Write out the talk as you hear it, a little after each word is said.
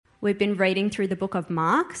We've been reading through the book of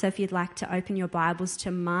Mark, so if you'd like to open your Bibles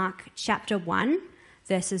to Mark chapter 1,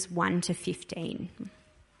 verses 1 to 15.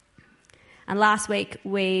 And last week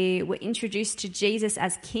we were introduced to Jesus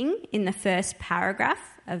as King in the first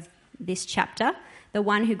paragraph of this chapter, the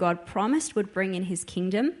one who God promised would bring in his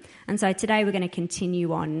kingdom. And so today we're going to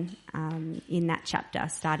continue on in that chapter,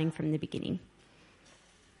 starting from the beginning.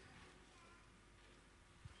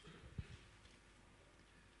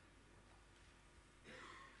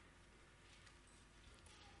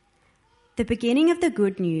 The beginning of the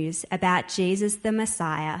good news about Jesus the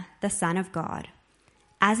Messiah, the Son of God.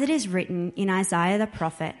 As it is written in Isaiah the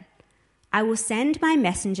prophet, I will send my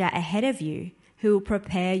messenger ahead of you who will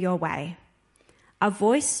prepare your way. A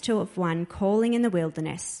voice of one calling in the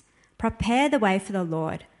wilderness, prepare the way for the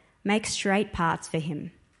Lord, make straight paths for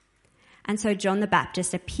him. And so John the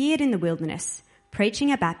Baptist appeared in the wilderness,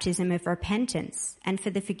 preaching a baptism of repentance and for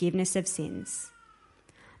the forgiveness of sins.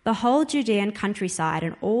 The whole Judean countryside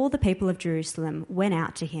and all the people of Jerusalem went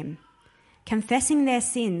out to him. Confessing their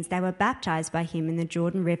sins, they were baptized by him in the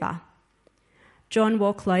Jordan River. John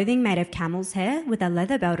wore clothing made of camel's hair with a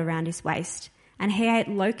leather belt around his waist, and he ate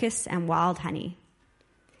locusts and wild honey.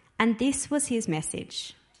 And this was his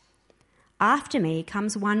message. After me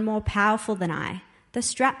comes one more powerful than I, the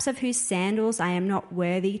straps of whose sandals I am not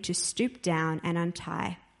worthy to stoop down and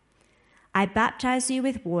untie. I baptize you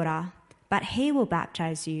with water, but he will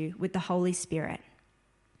baptize you with the Holy Spirit.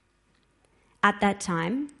 At that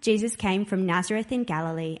time, Jesus came from Nazareth in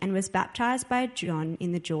Galilee and was baptized by John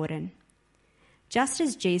in the Jordan. Just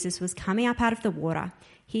as Jesus was coming up out of the water,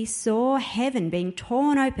 he saw heaven being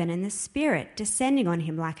torn open and the Spirit descending on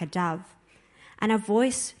him like a dove. And a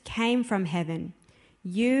voice came from heaven,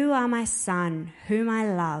 You are my Son, whom I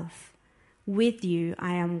love. With you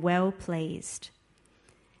I am well pleased.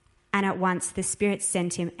 And at once the Spirit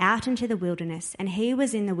sent him out into the wilderness, and he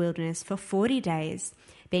was in the wilderness for 40 days,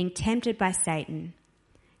 being tempted by Satan.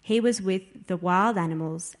 He was with the wild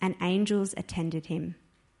animals, and angels attended him.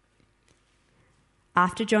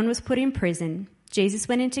 After John was put in prison, Jesus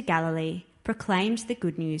went into Galilee, proclaimed the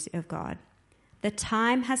good news of God. The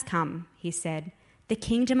time has come, he said. The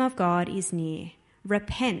kingdom of God is near.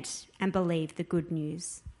 Repent and believe the good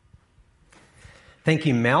news. Thank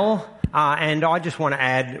you, Mel. And I just want to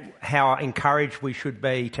add how encouraged we should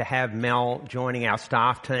be to have Mel joining our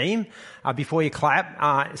staff team. Before you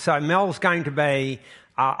clap, so Mel's going to be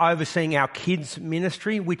overseeing our kids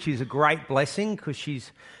ministry, which is a great blessing because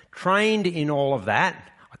she's trained in all of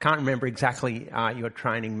that. I can't remember exactly your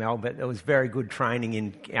training, Mel, but it was very good training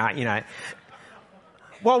in,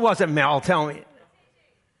 What was it, Mel? Tell me.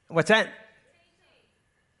 What's that?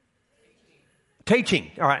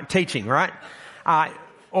 Teaching. All right, teaching, right?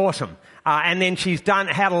 Awesome. And then she's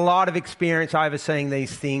had a lot of experience overseeing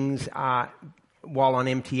these things while on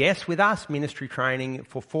MTS with us, ministry training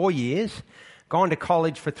for 4 years, gone to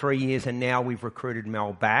college for 3 years, and now we've recruited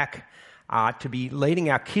Mel back to be leading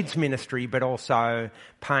our kids ministry, but also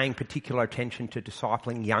paying particular attention to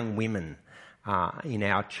discipling young women in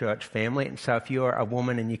our church family. And so if you're a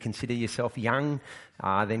woman and you consider yourself young,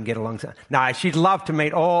 then get along. No, she'd love to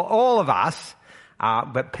meet all of us.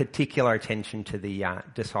 But particular attention to the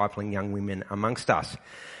discipling young women amongst us.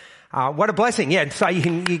 What a blessing. Yeah, so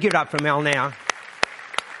you give it up for Mel now.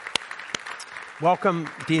 Welcome,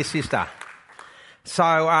 dear sister.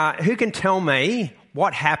 So who can tell me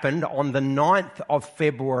what happened on the 9th of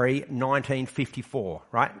February 1954,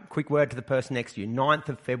 right? Quick word to the person next to you. 9th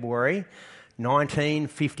of February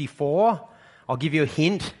 1954. I'll give you a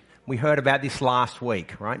hint. We heard about this last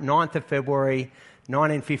week, right? 9th of February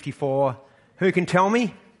 1954. Who can tell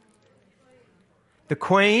me? The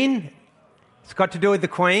Queen. It's got to do with the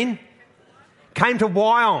Queen. Came to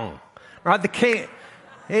Wyong, right? The King.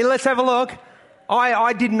 Hey, let's have a look.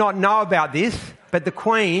 I did not know about this, but the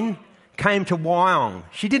Queen came to Wyong.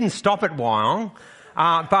 She didn't stop at Wyong,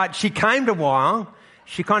 but she came to Wyong.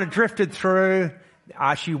 She kind of drifted through.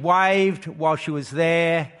 She waved while she was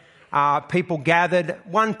there. People gathered.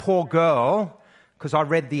 One poor girl, because I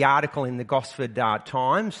read the article in the Gosford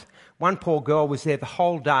Times. One poor girl was there the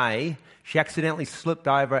whole day. She accidentally slipped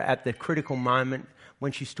over at the critical moment.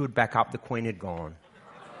 When she stood back up, the Queen had gone.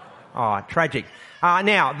 Oh, tragic.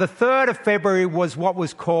 Now, the 3rd of February was what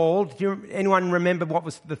was called... anyone remember what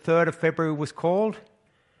was the 3rd of February was called?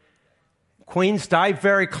 Queen's Day,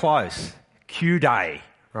 very close. Q Day,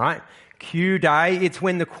 right? Q Day, it's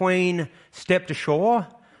when the Queen stepped ashore.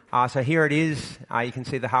 So here it is. You can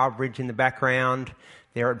see the Harbour Bridge in the background.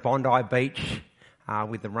 There at Bondi Beach.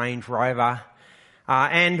 With the Range Rover.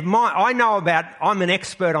 I'm an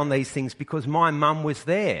expert on these things because my mum was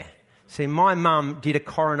there. See, my mum did a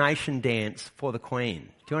coronation dance for the Queen.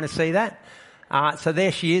 Do you want to see that? So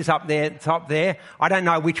there she is up there, top there. I don't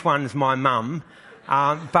know which one's my mum,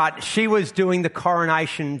 but she was doing the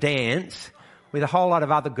coronation dance with a whole lot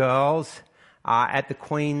of other girls at the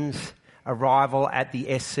Queen's arrival at the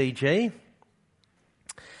SCG.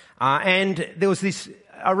 And there was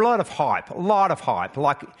a lot of hype.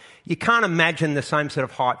 Like, you can't imagine the same sort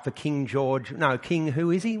of hype for King George. No, King,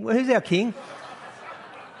 who is he? Who's our king?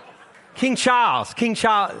 King Charles.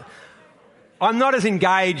 I'm not as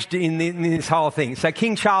engaged in this whole thing. So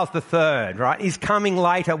King Charles III, right, is coming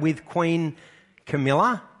later with Queen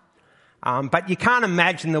Camilla. But you can't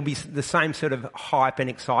imagine there'll be the same sort of hype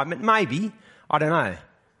and excitement. Maybe. I don't know.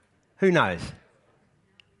 Who knows?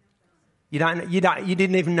 You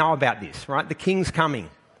didn't even know about this, right? The King's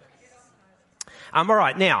coming. All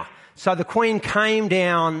right, now, so the Queen came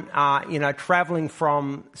down, travelling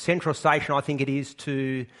from Central Station, I think it is,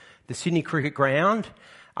 to the Sydney Cricket Ground,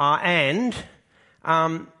 and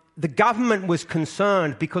the government was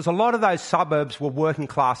concerned because a lot of those suburbs were working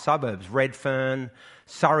class suburbs, Redfern,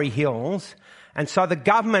 Surrey Hills, and so the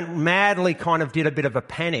government madly kind of did a bit of a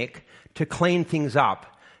panic to clean things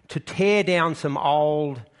up, to tear down some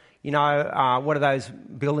old, what are those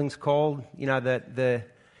buildings called? The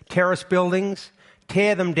terrace buildings,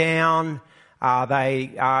 tear them down.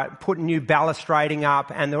 They put new balustrading up,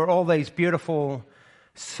 and there were all these beautiful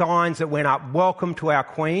signs that went up, welcome to our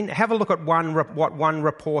Queen. Have a look at what one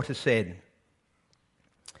reporter said.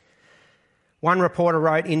 One reporter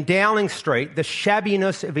wrote, in Dowling Street, the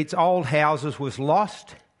shabbiness of its old houses was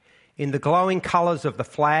lost in the glowing colours of the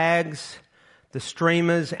flags, the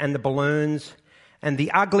streamers and the balloons, and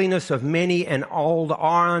the ugliness of many an old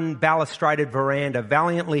iron balustraded veranda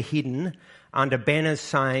valiantly hidden under banners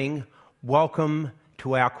saying, welcome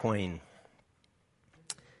to our Queen.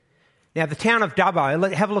 Now, the town of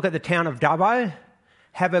Dubbo, have a look at the town of Dubbo.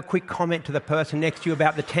 Have a quick comment to the person next to you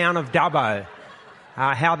about the town of Dubbo.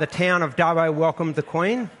 How the town of Dubbo welcomed the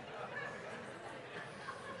Queen.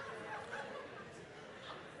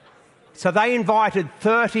 So they invited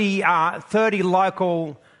 30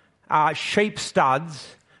 local sheep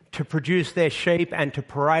studs to produce their sheep and to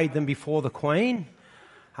parade them before the Queen.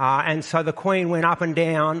 And so the Queen went up and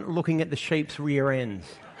down looking at the sheep's rear ends.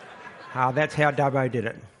 That's how Dubbo did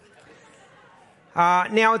it.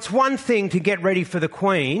 Now, it's one thing to get ready for the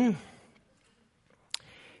Queen.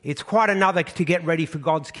 It's quite another to get ready for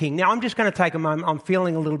God's King. Now, I'm just going to take a moment. I'm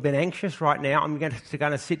feeling a little bit anxious right now. I'm going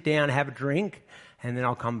to sit down, have a drink, and then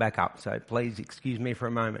I'll come back up. So please excuse me for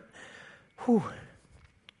a moment. Whew.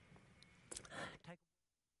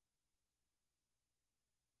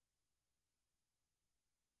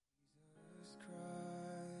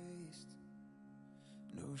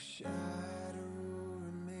 No shadow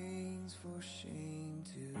remains for shame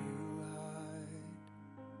to hide.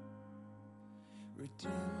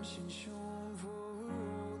 Redemption shown for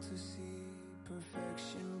all to see.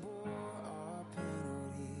 Perfection bore our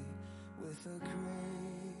penalty with a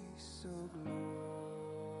grace so glorious.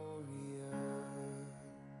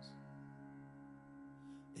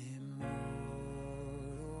 Immortal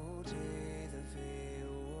day the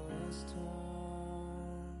veil was torn.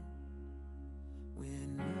 When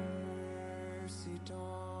mercy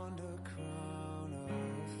dawned a crown of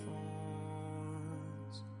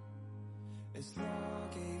thorns, as law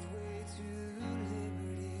gave way to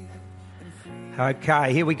liberty and freedom.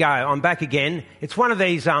 Okay, here we go. I'm back again. It's one of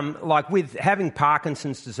these, like with having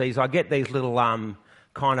Parkinson's disease, I get these little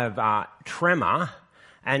tremor,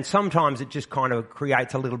 and sometimes it just kind of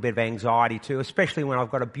creates a little bit of anxiety too, especially when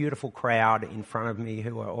I've got a beautiful crowd in front of me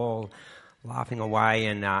who are all laughing away.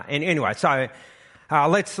 And anyway, so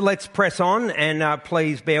let's press on, and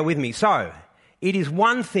please bear with me. So, it is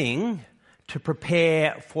one thing to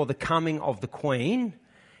prepare for the coming of the Queen.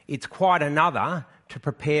 It's quite another to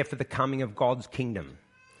prepare for the coming of God's kingdom.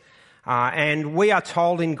 And we are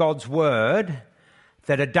told in God's word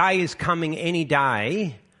that a day is coming any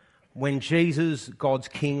day when Jesus, God's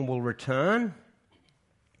King, will return.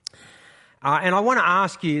 And I want to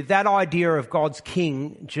ask you, that idea of God's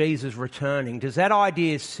King, Jesus returning, does that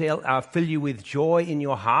idea fill you with joy in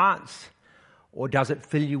your hearts, or does it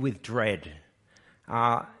fill you with dread?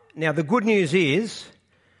 Now, the good news is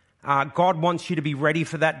God wants you to be ready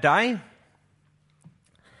for that day.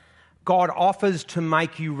 God offers to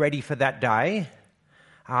make you ready for that day.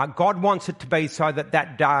 God wants it to be so that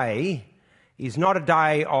that day is not a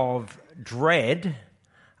day of dread,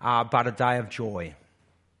 but a day of joy.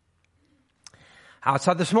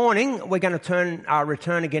 So this morning we're going to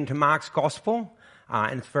return again to Mark's Gospel,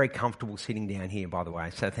 and it's very comfortable sitting down here, by the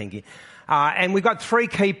way, so thank you. And we've got 3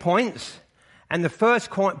 key points, and the first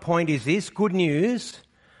point is this: good news,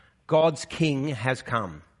 God's King has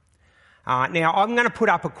come. Now, I'm going to put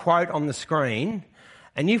up a quote on the screen,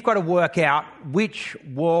 and you've got to work out which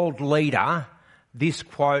world leader this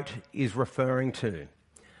quote is referring to.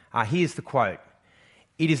 Here's the quote.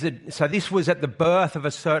 So this was at the birth of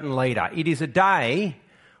a certain leader. It is a day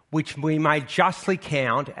which we may justly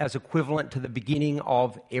count as equivalent to the beginning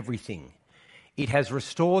of everything. It has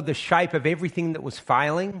restored the shape of everything that was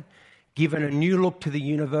failing, given a new look to the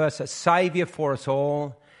universe, a saviour for us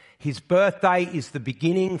all. His birthday is the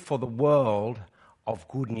beginning for the world of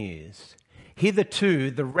good news.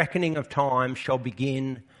 Hitherto, the reckoning of time shall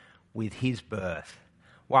begin with his birth.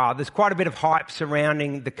 Wow, there's quite a bit of hype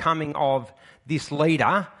surrounding the coming of this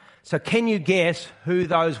leader. So can you guess who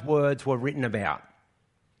those words were written about?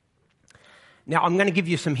 Now, I'm going to give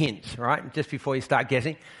you some hints, right, just before you start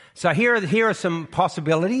guessing. So here are some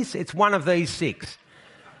possibilities. It's one of these 6.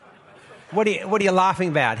 What are you laughing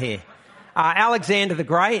about here? Alexander the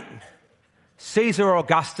Great, Caesar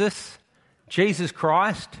Augustus, Jesus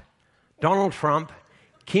Christ, Donald Trump,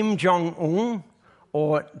 Kim Jong-un,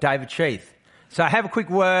 or David Sheath. So have a quick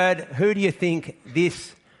word. Who do you think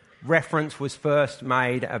this reference was first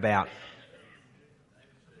made about?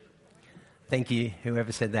 Thank you,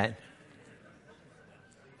 whoever said that.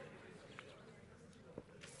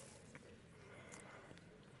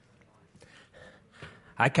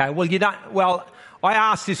 Okay, well, I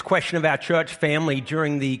asked this question of our church family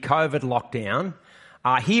during the COVID lockdown.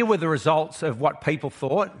 Here were the results of what people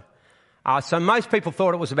thought. So most people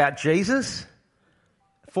thought it was about Jesus.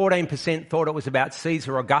 14% thought it was about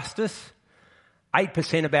Caesar Augustus.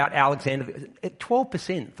 8% about Alexander.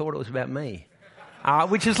 12% thought it was about me,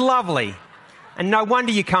 which is lovely. And no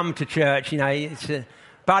wonder you come to church, you know.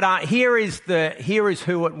 But here is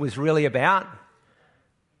who it was really about.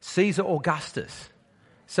 Caesar Augustus.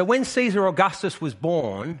 So when Caesar Augustus was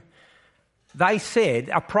born, they said,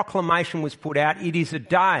 a proclamation was put out, it is a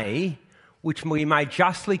day which we may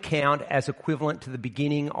justly count as equivalent to the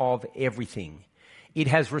beginning of everything. It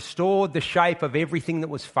has restored the shape of everything that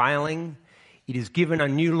was failing. It has given a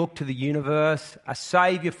new look to the universe, a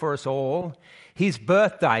saviour for us all. His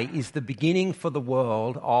birthday is the beginning for the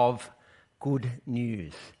world of good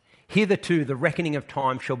news. Hitherto, the reckoning of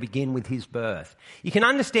time shall begin with his birth. You can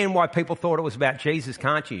understand why people thought it was about Jesus,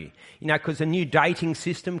 can't you? You know, because a new dating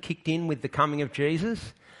system kicked in with the coming of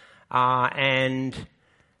Jesus. And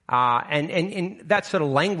that sort of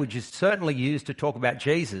language is certainly used to talk about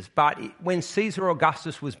Jesus. But when Caesar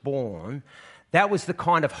Augustus was born, that was the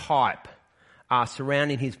kind of hype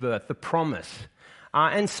surrounding his birth, the promise.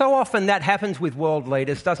 And so often that happens with world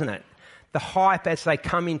leaders, doesn't it? The hype as they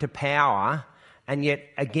come into power, and yet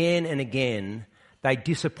again and again they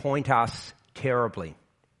disappoint us terribly.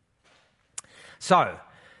 So,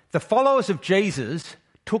 the followers of Jesus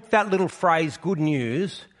took that little phrase, good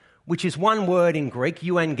news, which is one word in Greek,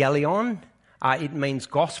 euangelion. It means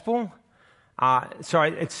gospel.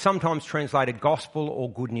 It's sometimes translated gospel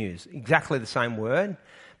or good news, exactly the same word.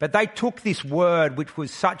 But they took this word, which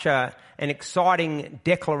was such an exciting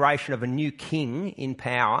declaration of a new king in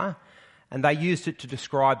power, and they used it to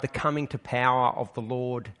describe the coming to power of the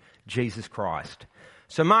Lord Jesus Christ.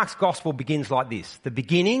 So Mark's gospel begins like this: the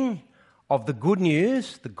beginning of the good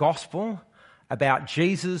news, the gospel, about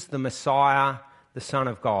Jesus, the Messiah, the Son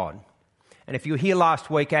of God. And if you were here last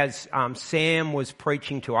week as Sam was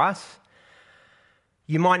preaching to us,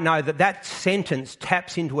 you might know that sentence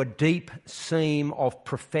taps into a deep seam of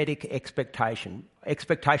prophetic expectation.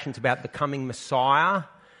 Expectations about the coming Messiah,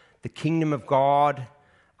 the kingdom of God,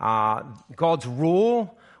 God's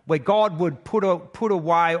rule, where God would put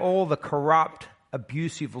away all the corrupt,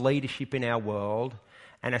 abusive leadership in our world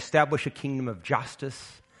and establish a kingdom of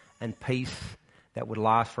justice and peace that would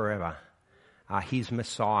last forever. His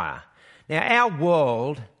Messiah. Now, our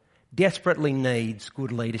world desperately needs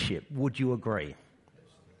good leadership. Would you agree?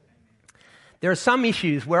 There are some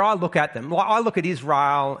issues where I look at them. Like I look at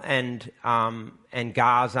Israel and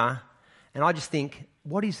Gaza, and I just think,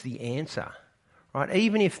 what is the answer? Right?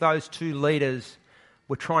 Even if those two leaders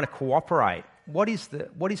were trying to cooperate, what is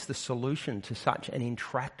the solution to such an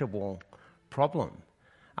intractable problem?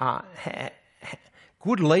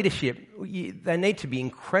 Good leadership, they need to be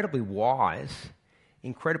incredibly wise,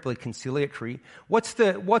 incredibly conciliatory. What's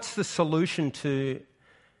the solution to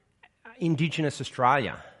Indigenous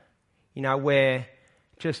Australia? You know, where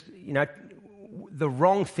just, you know, the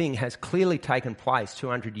wrong thing has clearly taken place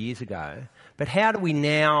 200 years ago, but how do we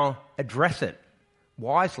now address it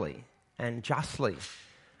wisely and justly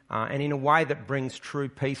and in a way that brings true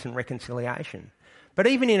peace and reconciliation? But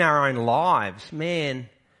even in our own lives, man,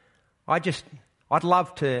 I'd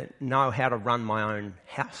love to know how to run my own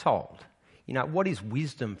household. what is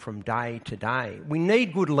wisdom from day to day? We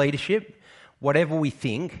need good leadership, whatever we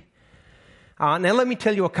think. Now, let me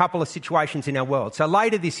tell you a couple of situations in our world. So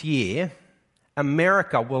later this year,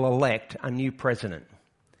 America will elect a new president.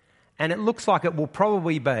 And it looks like it will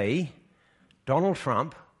probably be Donald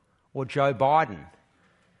Trump or Joe Biden.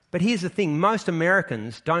 But here's the thing, most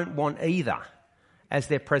Americans don't want either as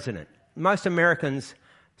their president. Most Americans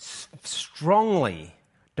strongly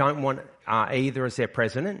don't want either as their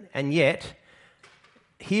president, and yet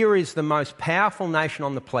here is the most powerful nation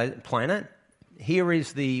on the planet. Here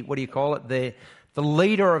is the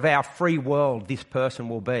leader of our free world, this person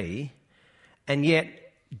will be, and yet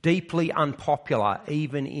deeply unpopular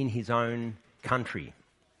even in his own country.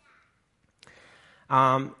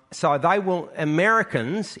 So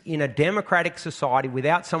Americans in a democratic society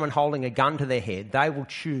without someone holding a gun to their head, they will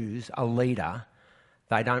choose a leader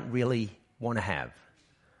they don't really want to have.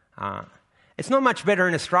 It's not much better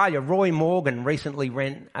in Australia. Roy Morgan recently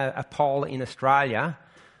ran a poll in Australia,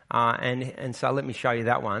 and so let me show you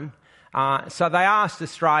that one. So they asked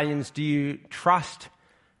Australians, do you trust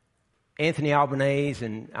Anthony Albanese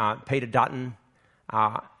and Peter Dutton?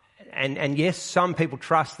 And yes, some people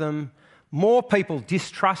trust them. More people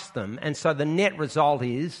distrust them, and so the net result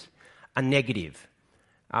is a negative.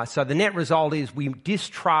 So the net result is we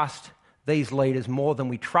distrust these leaders more than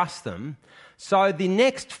we trust them. So the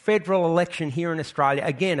next federal election here in Australia,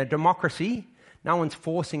 again, a democracy, no one's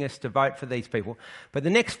forcing us to vote for these people, but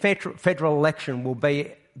the next federal election will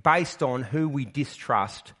be based on who we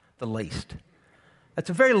distrust the least.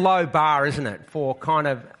 It's a very low bar, isn't it, for kind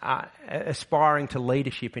of aspiring to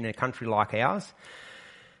leadership in a country like ours.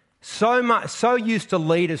 So used to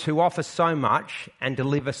leaders who offer so much and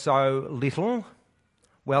deliver so little.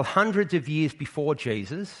 Well, hundreds of years before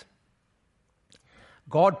Jesus,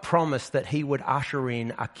 God promised that he would usher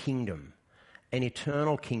in a kingdom, an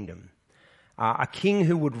eternal kingdom, a king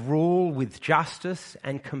who would rule with justice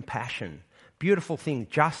and compassion. Beautiful thing,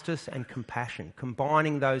 justice and compassion,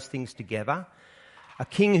 combining those things together. A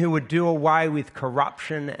king who would do away with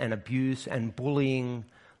corruption and abuse and bullying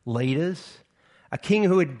leaders. A king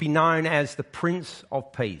who would be known as the Prince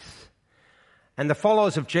of Peace. And the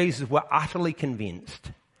followers of Jesus were utterly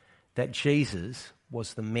convinced that Jesus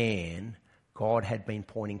was the man God had been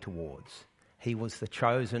pointing towards. He was the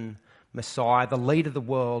chosen Messiah, the leader the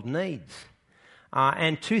world needs.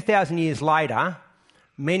 And 2,000 years later,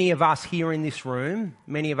 many of us here in this room,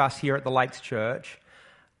 many of us here at the Lakes Church,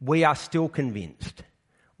 we are still convinced.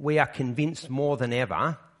 We are convinced more than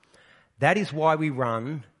ever. That is why we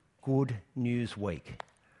run Good News Week.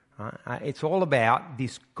 It's all about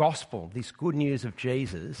this gospel, this good news of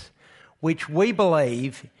Jesus, which we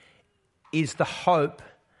believe is the hope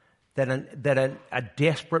that a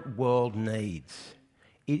desperate world needs.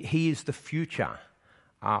 He is the future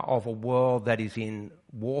of a world that is in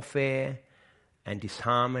warfare and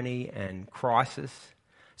disharmony and crisis.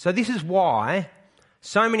 So this is why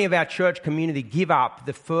so many of our church community give up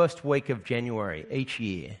the first week of January each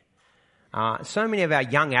year. So many of our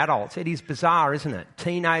young adults, it is bizarre, isn't it?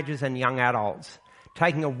 Teenagers and young adults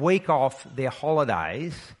taking a week off their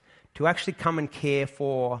holidays to actually come and care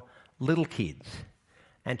for little kids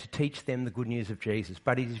and to teach them the good news of Jesus.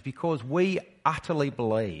 But it is because we utterly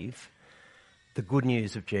believe the good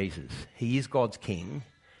news of Jesus. He is God's King,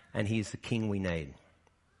 and he is the King we need.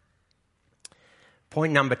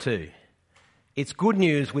 Point number 2. It's good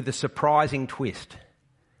news with a surprising twist.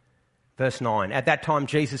 Verse 9, at that time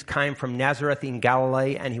Jesus came from Nazareth in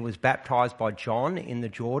Galilee, and he was baptised by John in the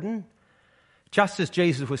Jordan. Just as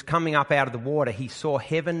Jesus was coming up out of the water, he saw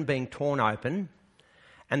heaven being torn open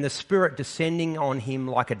and the Spirit descending on him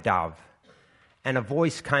like a dove. And a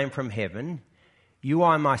voice came from heaven, "You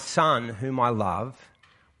are my Son whom I love.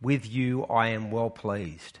 With you I am well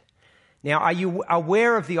pleased." Now, are you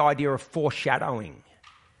aware of the idea of foreshadowing?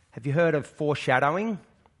 Have you heard of foreshadowing?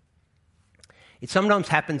 It sometimes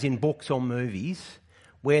happens in books or movies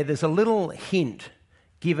where there's a little hint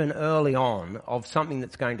given early on of something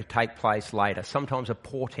that's going to take place later, sometimes a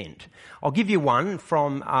portent. I'll give you one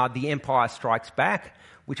from The Empire Strikes Back,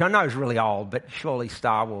 which I know is really old, but surely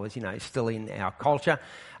Star Wars, is still in our culture.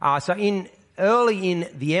 So early in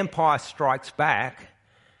The Empire Strikes Back,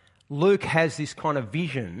 Luke has this kind of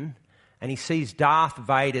vision and he sees Darth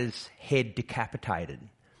Vader's head decapitated.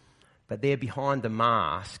 But there behind the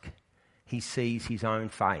mask, he sees his own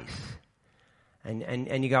face.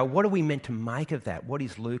 And you go, what are we meant to make of that? What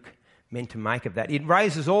is Luke meant to make of that? It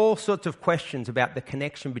raises all sorts of questions about the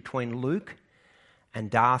connection between Luke and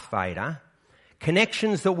Darth Vader.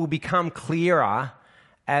 Connections that will become clearer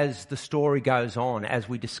as the story goes on, as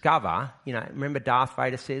we discover, remember Darth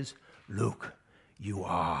Vader says, "Luke, you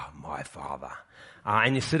are my Father.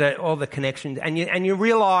 And you see all the connections, and you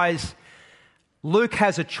realise Luke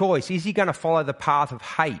has a choice. Is he going to follow the path of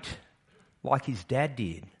hate like his dad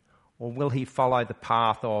did, or will he follow the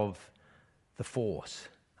path of the Force,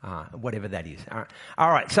 whatever that is?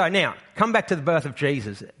 All right, so now, come back to the birth of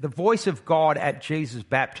Jesus. The voice of God at Jesus'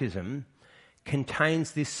 baptism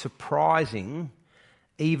contains this surprising,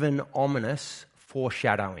 even ominous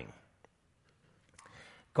foreshadowing.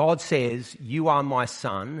 God says, you are my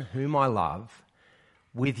Son, whom I love.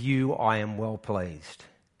 With you I am well pleased.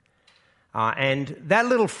 And that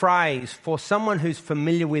little phrase, for someone who's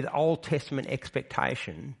familiar with Old Testament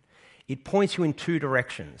expectation, it points you in two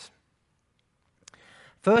directions.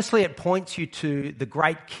 Firstly, it points you to the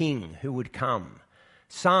great king who would come.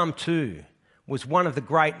 Psalm 2 was one of the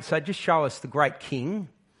great, so just show us the great king,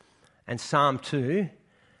 and Psalm 2,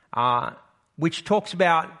 which talks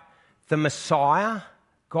about the Messiah,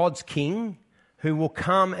 God's king, who will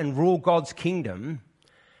come and rule God's kingdom,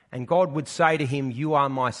 and God would say to him, you are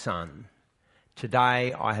my son.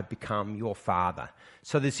 Today I have become your father.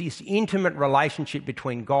 So there's this intimate relationship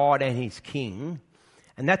between God and his king,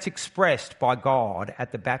 and that's expressed by God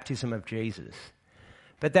at the baptism of Jesus.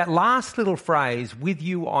 But that last little phrase, with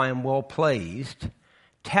you I am well pleased,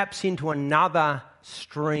 taps into another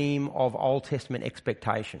stream of Old Testament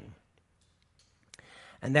expectation.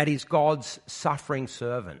 And that is God's suffering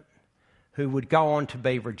servant who would go on to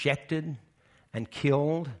be rejected and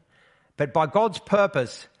killed. But by God's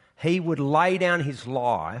purpose, he would lay down his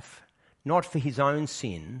life, not for his own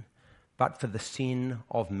sin, but for the sin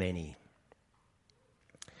of many.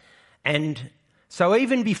 And so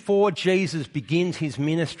even before Jesus begins his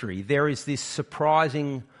ministry, there is this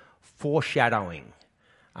surprising foreshadowing,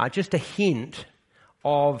 just a hint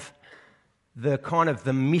of the kind of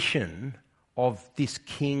the mission of this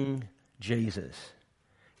King Jesus.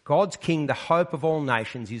 God's King, the hope of all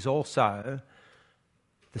nations, is also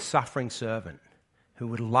the suffering servant who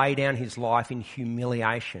would lay down his life in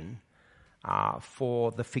humiliation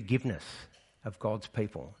for the forgiveness of God's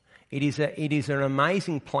people. It is an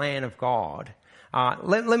amazing plan of God.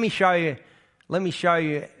 Let me show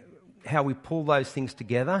you how we pull those things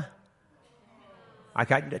together.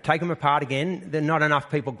 Okay, take them apart again. There are not enough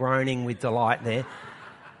people groaning with delight there.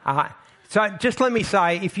 So just let me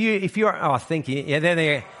say, if you're, oh, thank you. Yeah,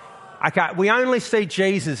 there. Okay, we only see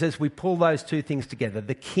Jesus as we pull those two things together.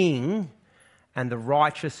 The King and the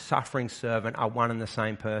righteous suffering servant are one and the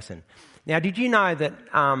same person. Now, did you know that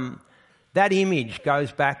that image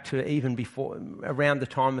goes back to even before, around the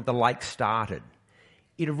time that the lake started?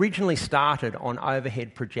 It originally started on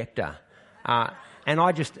overhead projector, and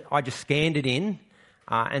I just scanned it in,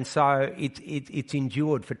 and so it's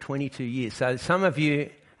endured for 22 years. So some of you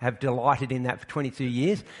have delighted in that for 22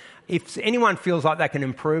 years. If anyone feels like they can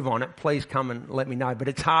improve on it, please come and let me know. But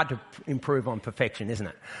it's hard to improve on perfection, isn't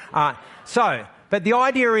it? But the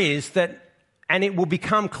idea is that, and it will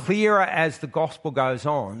become clearer as the gospel goes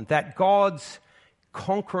on, that God's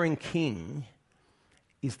conquering king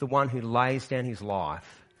is the one who lays down his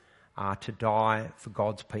life to die for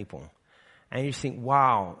God's people. And you just think,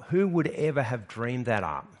 wow, who would ever have dreamed that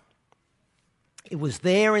up? It was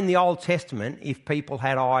there in the Old Testament if people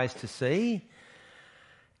had eyes to see.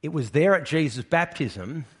 It was there at Jesus'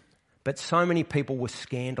 baptism, but so many people were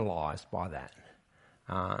scandalised by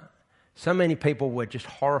that. So many people were just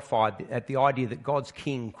horrified at the idea that God's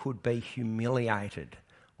king could be humiliated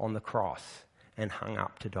on the cross and hung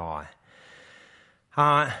up to die.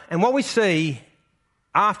 And what we see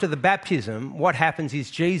after the baptism, what happens is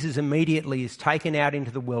Jesus immediately is taken out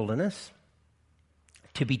into the wilderness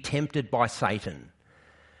to be tempted by Satan.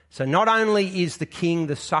 So not only is the king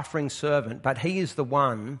the suffering servant, but he is the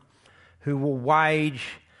one who will wage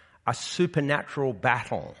a supernatural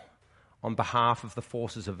battle on behalf of the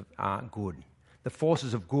forces of good. The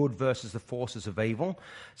forces of good versus the forces of evil.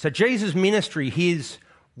 So Jesus' ministry, his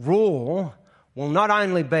rule, will not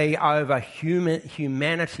only be over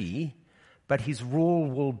humanity, but his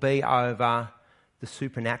rule will be over the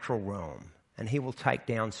supernatural realm. And he will take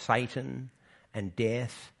down Satan and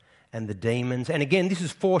death and the demons. And again, this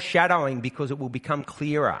is foreshadowing because it will become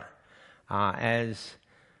clearer as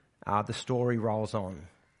the story rolls on.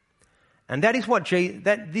 And that is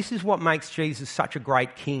this is what makes Jesus such a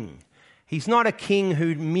great king. He's not a king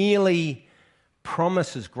who merely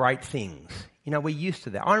promises great things. You know, we're used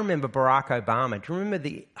to that. I remember Barack Obama. Do you remember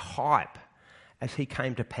the hype as he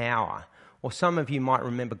came to power? Or some of you might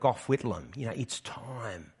remember Gough Whitlam. You know, it's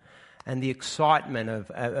time. And the excitement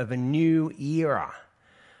of a new era.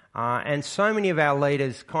 And so many of our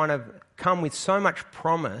leaders kind of come with so much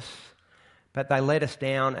promise, but they let us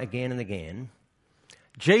down again and again.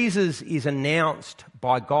 Jesus is announced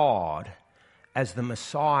by God as the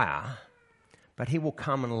Messiah, but he will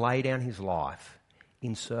come and lay down his life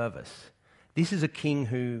in service. This is a king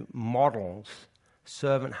who models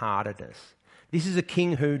servant-heartedness. This is a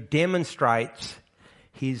king who demonstrates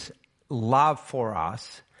his love for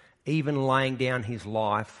us, even laying down his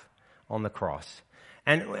life on the cross.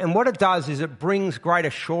 And what it does is it brings great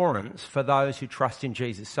assurance for those who trust in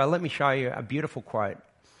Jesus. So let me show you a beautiful quote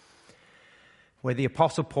where the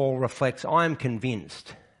Apostle Paul reflects, "I am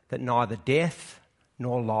convinced that neither death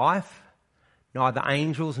nor life, neither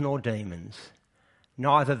angels nor demons,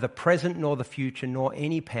 neither the present nor the future, nor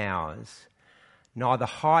any powers, neither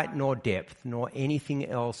height nor depth, nor anything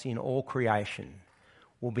else in all creation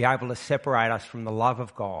will be able to separate us from the love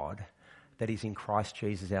of God that is in Christ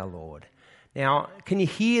Jesus our Lord." Now, can you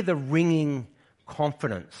hear the ringing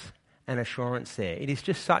confidence and assurance there? It is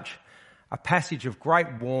just such a passage of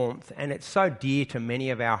great warmth, and it's so dear to many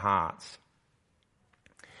of our hearts.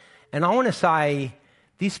 And I want to say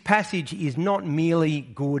this passage is not merely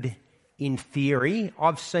good in theory.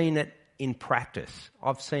 I've seen it in practice.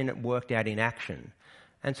 I've seen it worked out in action.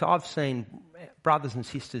 And so I've seen brothers and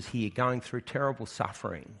sisters here going through terrible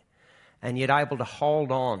suffering and yet able to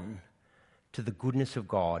hold on to the goodness of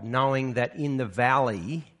God, knowing that in the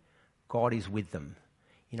valley, God is with them.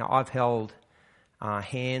 You know, I've held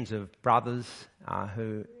hands of brothers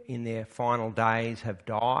who in their final days have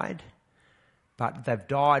died, but they've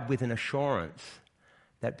died with an assurance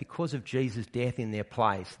that because of Jesus' death in their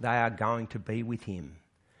place, they are going to be with him.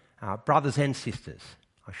 Brothers and sisters,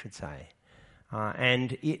 I should say.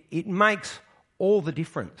 And it makes all the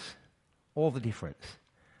difference,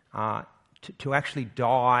 to actually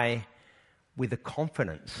die with a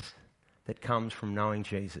confidence that comes from knowing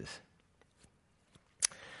Jesus.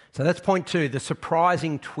 So that's point 2, the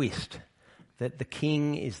surprising twist that the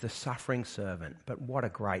king is the suffering servant. But what a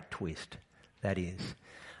great twist that is.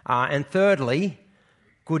 And thirdly,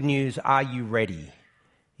 good news, are you ready?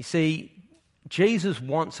 You see, Jesus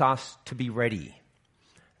wants us to be ready.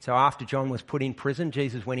 So after John was put in prison,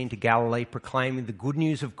 Jesus went into Galilee proclaiming the good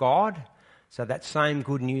news of God. So that same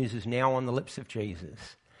good news is now on the lips of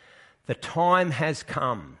Jesus. The time has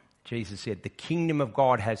come, Jesus said. The kingdom of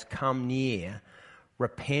God has come near.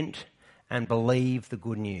 Repent and believe the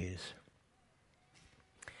good news.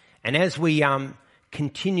 And as we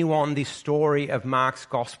continue on this story of Mark's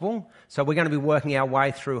Gospel, so we're going to be working our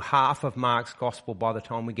way through half of Mark's Gospel by the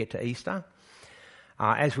time we get to Easter.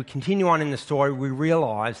 As we continue on in the story, we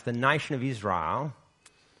realise the nation of Israel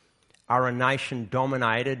are a nation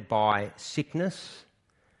dominated by sickness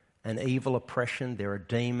and evil oppression. There are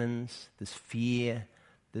demons, there's fear,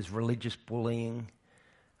 there's religious bullying,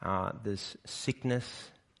 there's sickness,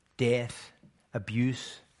 death,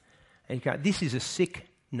 abuse. And you go, this is a sick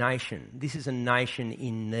nation. This is a nation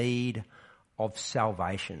in need of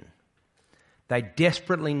salvation. They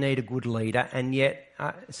desperately need a good leader, and yet,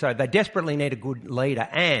 they desperately need a good leader,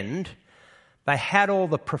 and they had all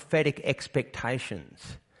the prophetic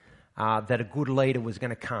expectations that a good leader was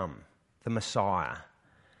going to come, the Messiah.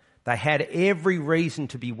 They had every reason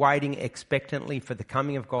to be waiting expectantly for the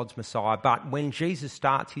coming of God's Messiah, but when Jesus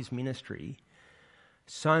starts his ministry,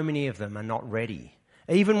 so many of them are not ready.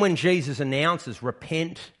 Even when Jesus announces,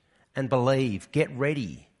 repent and believe, get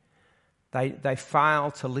ready, they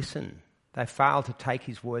fail to listen. They fail to take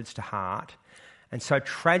his words to heart. And so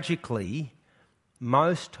tragically,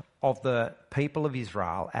 most of the people of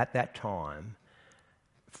Israel at that time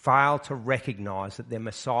failed to recognise that their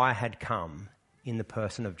Messiah had come in the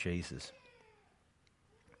person of Jesus.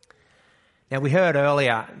 Now, we heard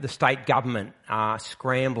earlier the state government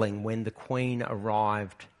scrambling when the Queen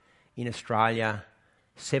arrived in Australia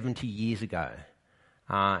 70 years ago,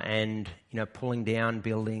 and pulling down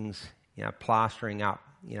buildings, plastering up,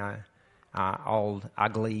 old,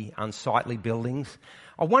 ugly, unsightly buildings.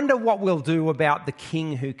 I wonder what we'll do about the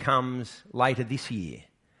king who comes later this year.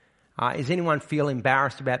 Does anyone feel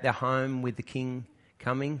embarrassed about their home with the king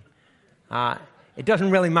coming? It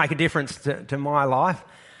doesn't really make a difference to my life.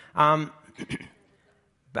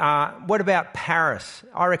 What about Paris?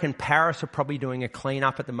 I reckon Paris are probably doing a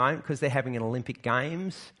clean-up at the moment because they're having an Olympic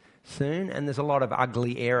Games soon, and there's a lot of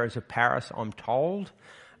ugly areas of Paris, I'm told.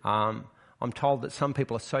 I'm told that some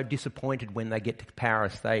people are so disappointed when they get to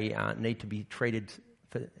Paris they need to be treated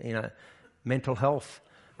for mental health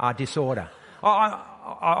disorder.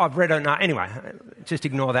 I've read it. Anyway, just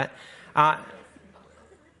ignore that. All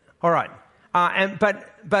right.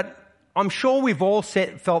 But I'm sure we've all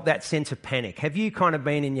felt that sense of panic. Have you kind of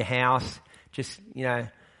been in your house just,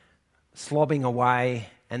 slobbing away,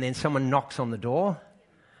 and then someone knocks on the door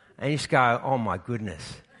and you just go, oh my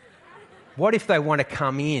goodness. What if they want to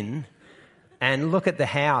come in and look at the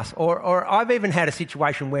house? Or I've even had a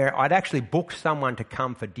situation where I'd actually booked someone to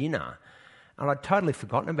come for dinner and I'd totally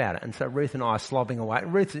forgotten about it. And so Ruth and I are slobbing away.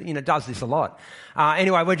 Ruth, does this a lot.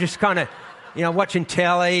 Anyway, we're just kind of, watching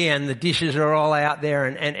telly and the dishes are all out there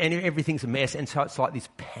and everything's a mess. And so it's like this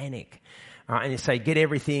panic. And you say, get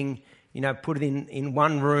everything, put it in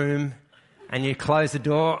one room and you close the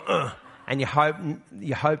door and you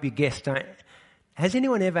hope your guests don't. Has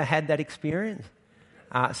anyone ever had that experience?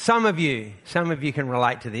 Some of you can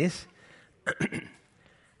relate to this.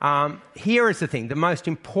 Here is the thing. The most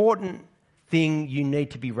important thing you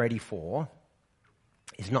need to be ready for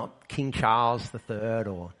is not King Charles III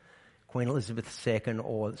or Queen Elizabeth II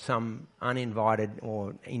or some uninvited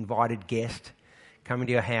or invited guest coming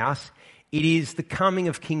to your house. It is the coming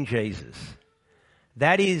of King Jesus.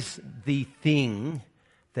 That is the thing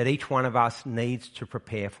that each one of us needs to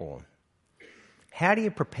prepare for. How do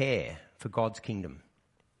you prepare for God's kingdom?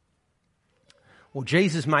 Well,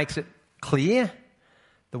 Jesus makes it clear.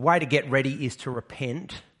 The way to get ready is to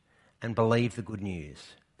repent and believe the good news.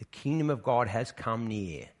 The kingdom of God has come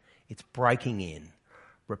near. It's breaking in.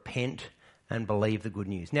 Repent and believe the good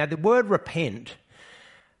news. Now, the word repent,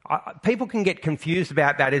 people can get confused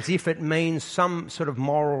about that as if it means some sort of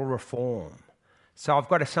moral reform. So I've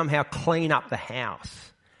got to somehow clean up the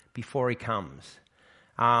house before he comes.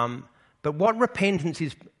 But what repentance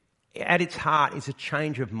is at its heart is a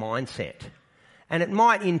change of mindset. And it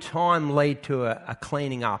might in time lead to a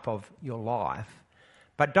cleaning up of your life.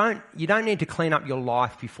 But you don't need to clean up your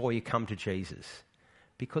life before you come to Jesus,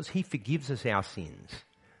 because he forgives us our sins,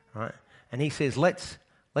 right? And he says, let's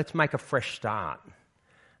make a fresh start.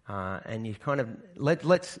 And you kind of,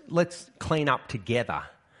 let's clean up together.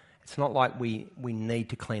 It's not like we need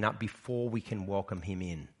to clean up before we can welcome him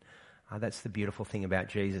in. That's the beautiful thing about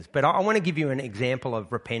Jesus. But I want to give you an example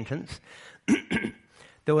of repentance.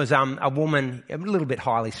 There was a woman, a little bit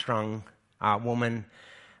highly strung woman.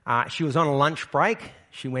 She was on a lunch break.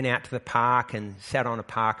 She went out to the park and sat on a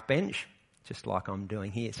park bench, just like I'm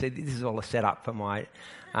doing here. So this is all a setup for my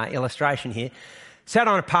illustration here. Sat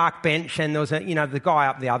on a park bench, and there was the guy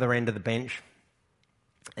up the other end of the bench,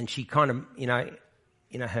 and she kind of,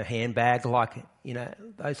 her handbag,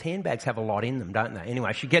 those handbags have a lot in them, don't they?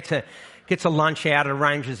 Anyway, she gets a lunch out,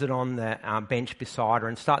 arranges it on the bench beside her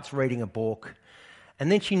and starts reading a book.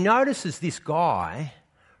 And then she notices this guy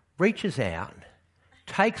reaches out,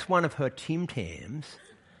 takes one of her Tim Tams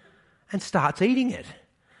and starts eating it.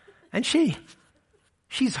 And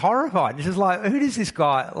she's horrified. She's like, who does this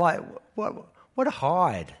guy, what a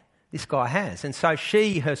hide this guy has. And so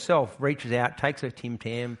she herself reaches out, takes her Tim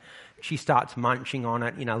Tam, she starts munching on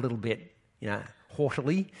it, a little bit,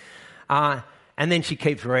 haughtily. And then she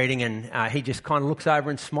keeps reading, and he just kind of looks over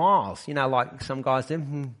and smiles, like some guys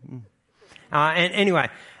do.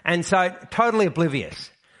 And so totally oblivious.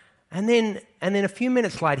 And then a few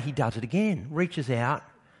minutes later, he does it again, reaches out,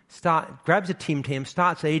 grabs a Tim Tam,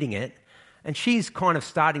 starts eating it, and she's kind of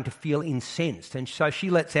starting to feel incensed. And so she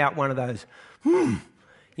lets out one of those,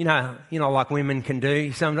 like women can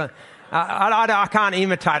do sometimes. I can't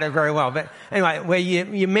imitate it very well, but anyway, where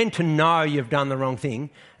you're meant to know you've done the wrong thing.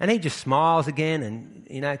 And he just smiles again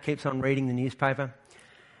and, keeps on reading the newspaper.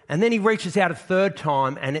 And then he reaches out a third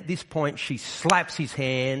time, and at this point she slaps his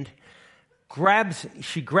hand,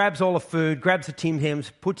 she grabs all the food, grabs the Tim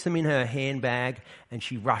Tams, puts them in her handbag, and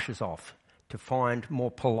she rushes off to find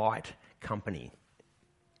more polite company.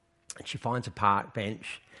 And she finds a park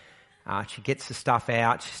bench. She gets the stuff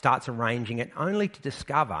out. She starts arranging it, only to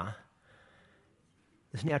discover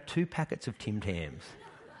there's now 2 packets of Tim Tams.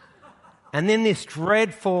 And then this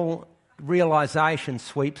dreadful realisation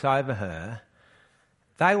sweeps over her.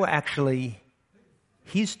 They were actually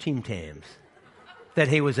his Tim Tams that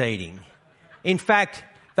he was eating. In fact,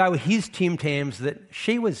 they were his Tim Tams that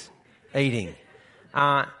she was eating.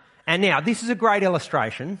 And now, this is a great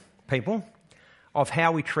illustration, people, of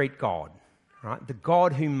how we treat God, right? The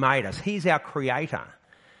God who made us. He's our creator.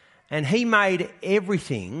 And he made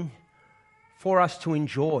everything for us to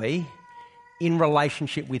enjoy in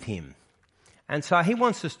relationship with him. And so he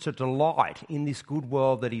wants us to delight in this good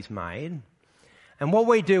world that he's made. And what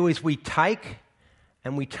we do is we take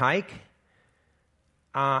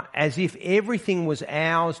as if everything was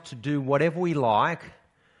ours to do whatever we like,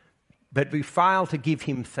 but we fail to give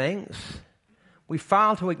him thanks. We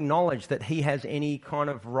fail to acknowledge that he has any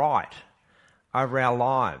kind of right over our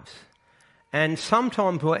lives. And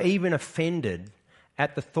sometimes we're even offended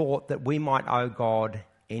at the thought that we might owe God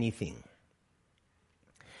anything.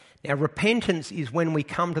 Now, repentance is when we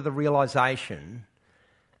come to the realisation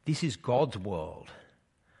this is God's world,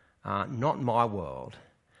 not my world.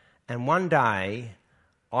 And one day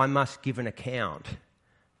I must give an account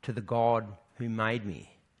to the God who made me.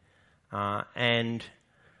 And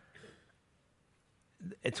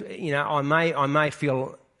it's, I may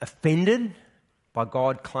feel offended by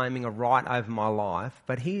God claiming a right over my life,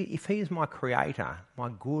 but if He is my creator, my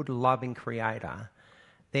good, loving creator,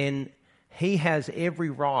 then He has every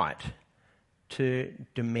right to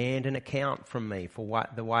demand an account from me for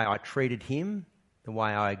the way I treated Him, the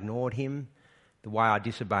way I ignored Him, the way I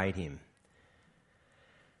disobeyed Him.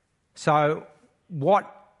 So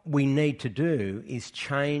what we need to do is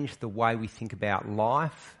change the way we think about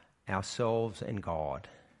life, ourselves and God,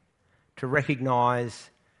 to recognise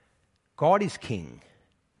God is King.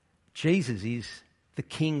 Jesus is the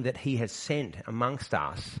King that He has sent amongst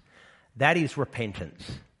us. That is repentance,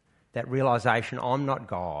 that realisation I'm not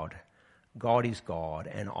God, God is God,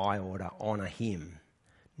 and I ought to honour Him,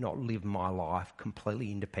 not live my life completely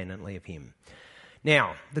independently of Him.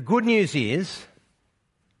 Now, the good news is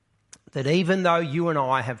that even though you and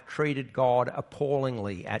I have treated God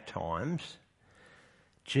appallingly at times,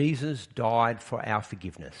 Jesus died for our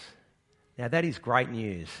forgiveness. Now that is great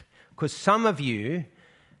news, because some of you,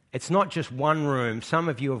 it's not just one room, some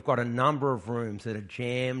of you have got a number of rooms that are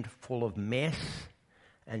jammed full of mess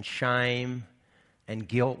and shame and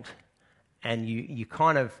guilt, and you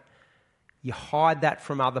hide that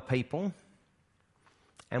from other people,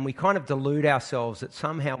 and we kind of delude ourselves that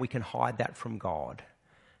somehow we can hide that from God.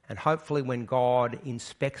 And hopefully when God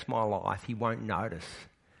inspects my life, He won't notice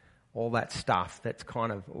all that stuff that's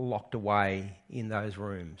kind of locked away in those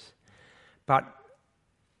rooms. But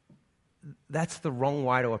that's the wrong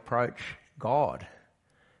way to approach God,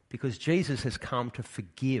 because Jesus has come to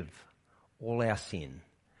forgive all our sin.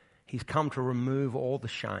 He's come to remove all the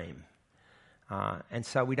shame. And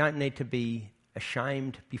so we don't need to be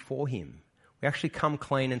ashamed before Him. We actually come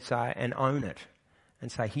clean and say, and own it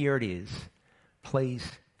and say, here it is, please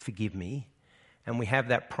forgive me. And we have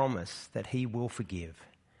that promise that He will forgive.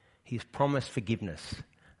 He's promised forgiveness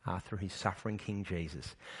through His suffering King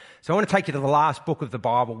Jesus. So I want to take you to the last book of the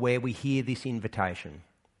Bible where we hear this invitation.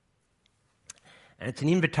 And it's an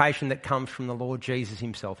invitation that comes from the Lord Jesus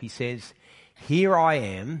Himself. He says, here I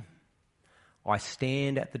am, I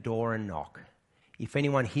stand at the door and knock. If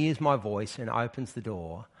anyone hears my voice and opens the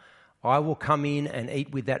door, I will come in and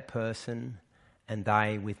eat with that person and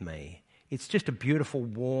they with me. It's just a beautiful,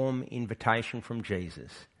 warm invitation from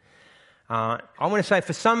Jesus. I want to say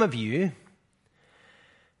for some of you,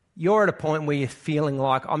 you're at a point where you're feeling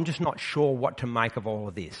like, I'm just not sure what to make of all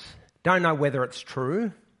of this. Don't know whether it's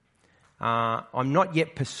true. I'm not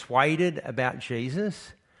yet persuaded about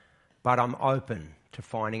Jesus, but I'm open to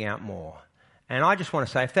finding out more. And I just want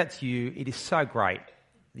to say, if that's you, it is so great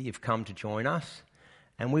that you've come to join us.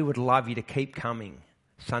 And we would love you to keep coming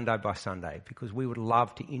Sunday by Sunday, because we would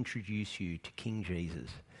love to introduce you to King Jesus.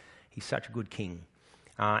 He's such a good King.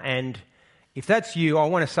 And if that's you, I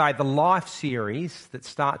want to say the Life series that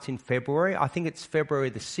starts in February, I think it's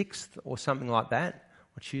February the 6th or something like that,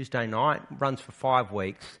 or Tuesday night, runs for 5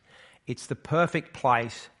 weeks. It's the perfect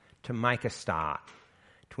place to make a start,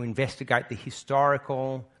 to investigate the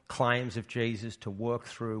historical claims of Jesus, to work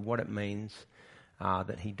through what it means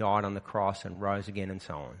that He died on the cross and rose again and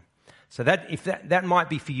so on. So that might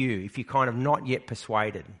be for you if you're kind of not yet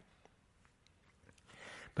persuaded.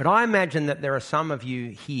 But I imagine that there are some of you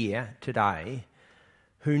here today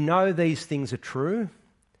who know these things are true.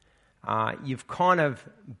 You've kind of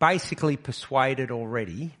basically persuaded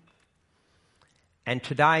already, and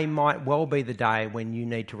today might well be the day when you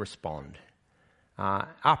need to respond.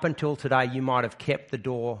 Up until today, you might have kept the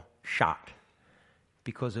door shut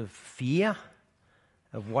because of fear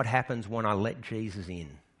of what happens when I let Jesus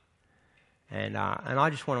in. And I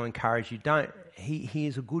just want to encourage you, he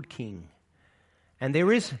is a good King. And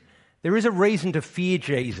there is a reason to fear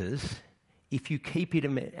Jesus if you keep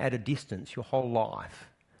Him at a distance your whole life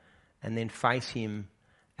and then face Him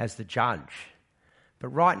as the judge. But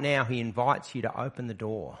right now He invites you to open the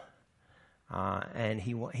door, and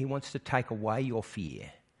He wants to take away your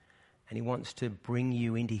fear, and He wants to bring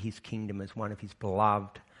you into His kingdom as one of His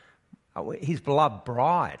beloved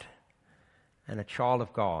bride and a child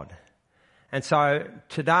of God. And so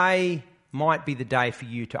today might be the day for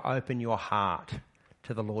you to open your heart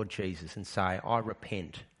to the Lord Jesus and say, I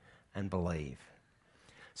repent and believe.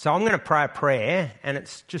 So I'm going to pray a prayer, and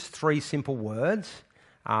it's just 3 simple words.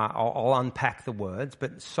 I'll unpack the words,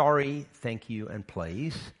 but sorry, thank you, and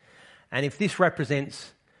please. And if this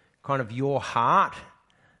represents kind of your heart,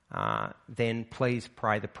 then please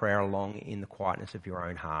pray the prayer along in the quietness of your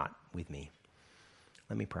own heart with me.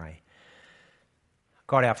 Let me pray.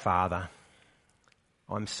 God our Father,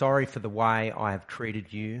 I'm sorry for the way I have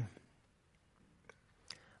treated you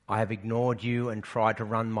I have ignored you and tried to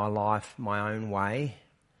run my life my own way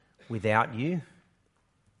without you.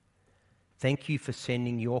 Thank you for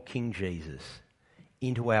sending your King Jesus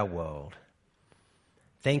into our world.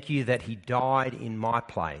 Thank you that he died in my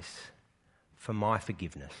place for my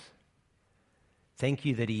forgiveness. Thank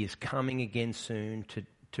you that he is coming again soon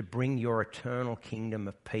to bring your eternal kingdom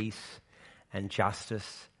of peace and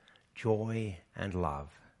justice, joy and love.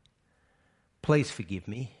 Please forgive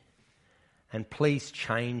me and please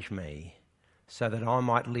change me so that I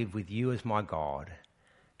might live with you as my God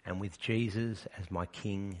and with Jesus as my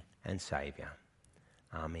King and Saviour.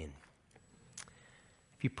 Amen.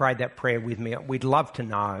 If you prayed that prayer with me, we'd love to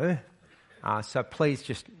know. So please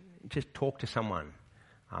just talk to someone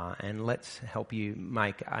and let's help you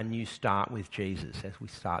make a new start with Jesus as we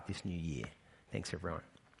start this new year. Thanks, everyone.